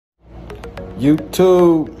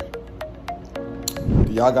YouTube,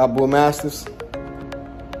 do y'all got Bullmastiffs?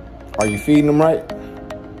 Are you feeding them right?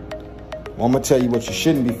 Well, I'm gonna tell you what you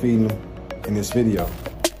shouldn't be feeding them in this video.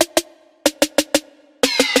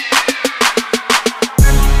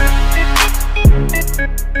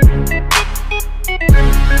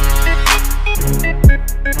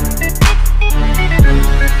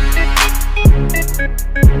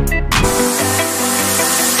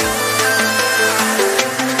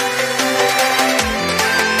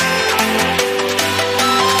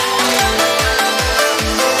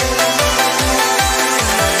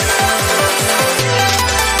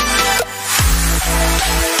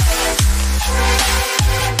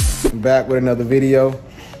 Back with another video.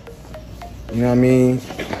 You know what I mean?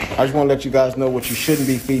 I just want to let you guys know what you shouldn't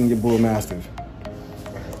be feeding your Bullmastiff.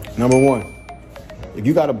 Number one, if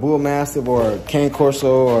you got a Bullmastiff or a Cane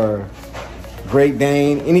Corso or Great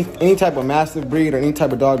Dane, any type of Mastiff breed or any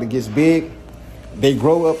type of dog that gets big, they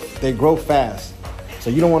grow fast. So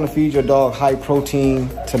you don't want to feed your dog high protein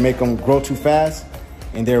to make them grow too fast,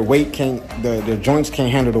 and their weight their joints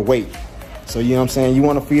can't handle the weight. So you know what I'm saying? You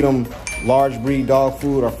want to feed them large breed dog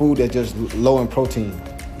food or food that's just low in protein. You know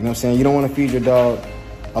what I'm saying? You don't want to feed your dog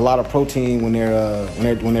a lot of protein when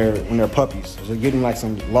they're puppies. So give them like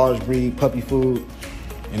some large breed puppy food,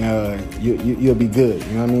 and you'll be good.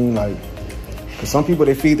 You know what I mean? Like, cause some people,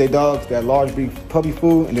 they feed their dogs that large breed puppy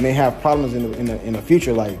food, and then they have problems in the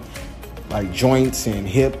future, like joints and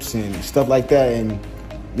hips and stuff like that. And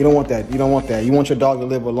you don't want that. You don't want that. You want your dog to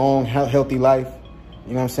live a long, healthy life.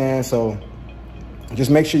 You know what I'm saying? So just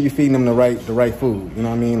make sure you're feeding them the right food. You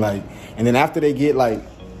know what I mean? Like, and then after they get like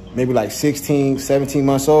maybe like 16, 17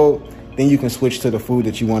 months old, then you can switch to the food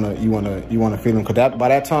that you wanna feed them. Cause by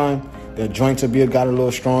that time, their joints will got a little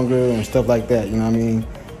stronger and stuff like that. You know what I mean?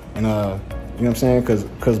 And you know what I'm saying?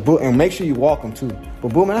 And make sure you walk them too.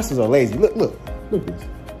 But Bullmastiffs are lazy. Look at this. Look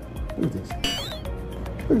at this.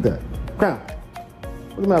 Look at that. Crown.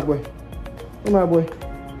 Look at my boy. Look at my boy.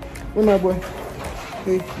 Look at my boy.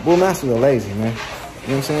 See? Bullmastiffs are lazy, man. You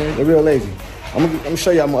know what I'm saying? They're real lazy. I'm gonna show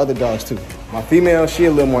y'all my other dogs too. My female, she a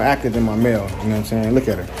little more active than my male. You know what I'm saying? Look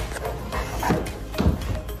at her.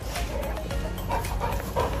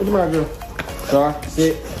 Look at my girl. Star,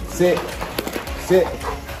 sit. See?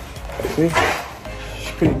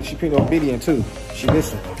 She pretty obedient too. She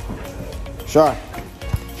listen. Star,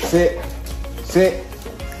 sit.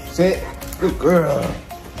 Good girl.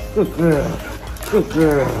 Good girl.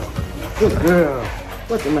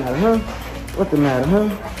 What's the matter, huh? What's the matter? You know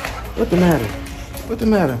what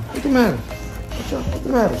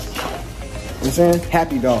I'm saying?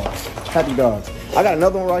 Happy dogs. I got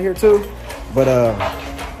another one right here too, but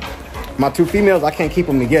my two females, I can't keep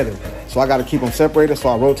them together. So I got to keep them separated, so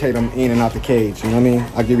I rotate them in and out the cage. You know what I mean?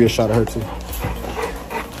 I'll give you a shot of her too.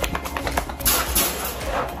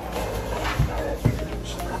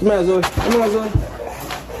 Come here, Zoe.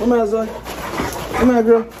 Come here,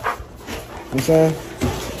 girl. You know what I'm saying?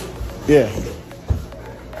 Yeah.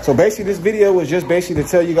 So basically this video was just basically to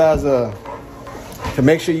tell you guys to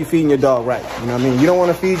make sure you're feeding your dog right. You know what I mean? You don't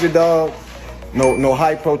want to feed your dog no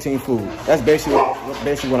high protein food. That's basically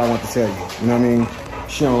what I want to tell you. You know what I mean?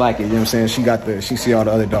 She don't like it, you know what I'm saying? She see all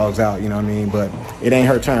the other dogs out, you know what I mean? But it ain't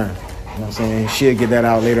her turn. You know what I'm saying? She'll get that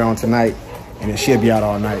out later on tonight, and then she'll be out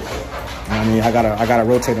all night. You know what I mean? I gotta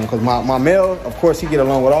rotate them, because my male, of course, he get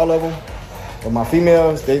along with all of them. But my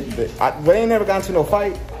females, they ain't never gotten to no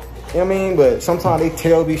fight. You know what I mean? But sometimes they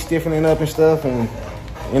tail be stiffening up and stuff, and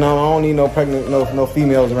you know, I don't need no pregnant, no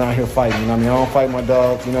females around here fighting. You know what I mean? I don't fight my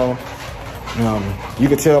dogs. You know, you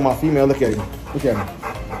can tell my female. Look at him.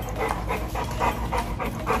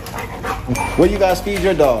 Where you guys feed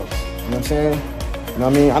your dogs? You know what I'm saying? You know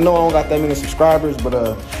what I mean? I know I don't got that many subscribers, but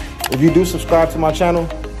if you do subscribe to my channel,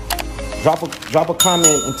 drop a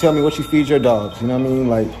comment and tell me what you feed your dogs. You know what I mean?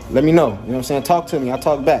 Like, let me know. You know what I'm saying? Talk to me. I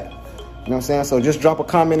talk back. You know what I'm saying? So just drop a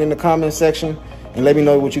comment in the comment section and let me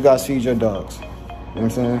know what you guys feed your dogs. You know what I'm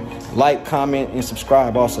saying? Like, comment, and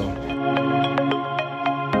subscribe also.